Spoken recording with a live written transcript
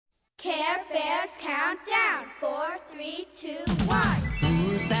Care Bears countdown. 4, 3, 2, 1.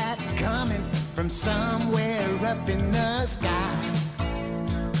 Who's that coming from somewhere up in the sky?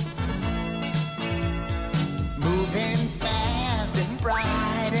 Moving fast and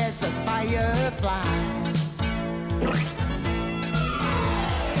bright as a firefly.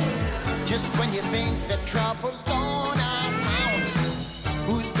 Just when you think that trouble's gonna pounce,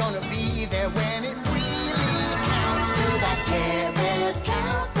 who's gonna be there when it really counts? Do that Care Bears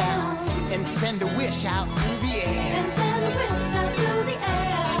countdown and send a wish out through the air. And send a wish out through the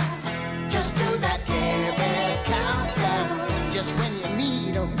air. Just do that Care Bears countdown. Just when you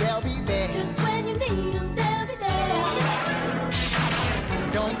need them, they'll be there. Just when you need them, they'll be there.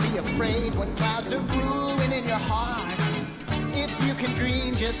 Don't be afraid when clouds are brewing in your heart. If you can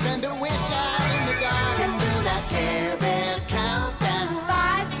dream, just send a wish out in the dark and do that Care Bears countdown.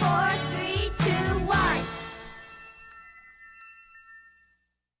 5, 4, 3, 2, 1.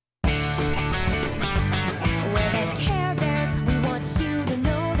 We're the Care Bears. We want you to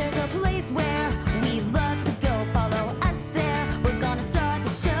know there's a place where we love to go. Follow us there. We're gonna start the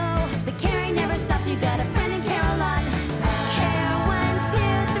show. The caring never stops. You got a friend and care a lot. Care 1,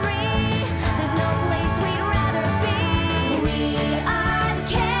 2, 3. There's no place we'd rather be. We are the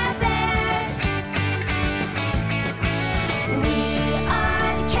Care Bears. We are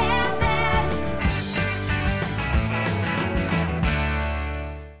the Care Bears.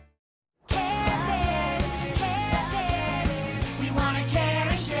 Care Bears, Care Bears. We want to care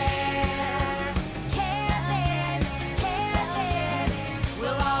and share. Care Bears, Care Bears.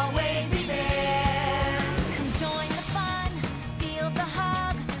 We'll always be there. Come join the fun, feel the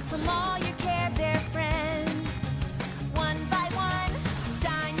hug from all your Care Bear friends. One by one,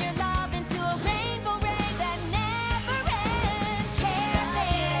 shine your love into a rainbow ray that never ends.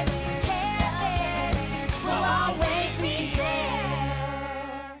 Care Bears, we'll always be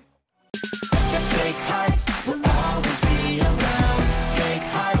there. To take part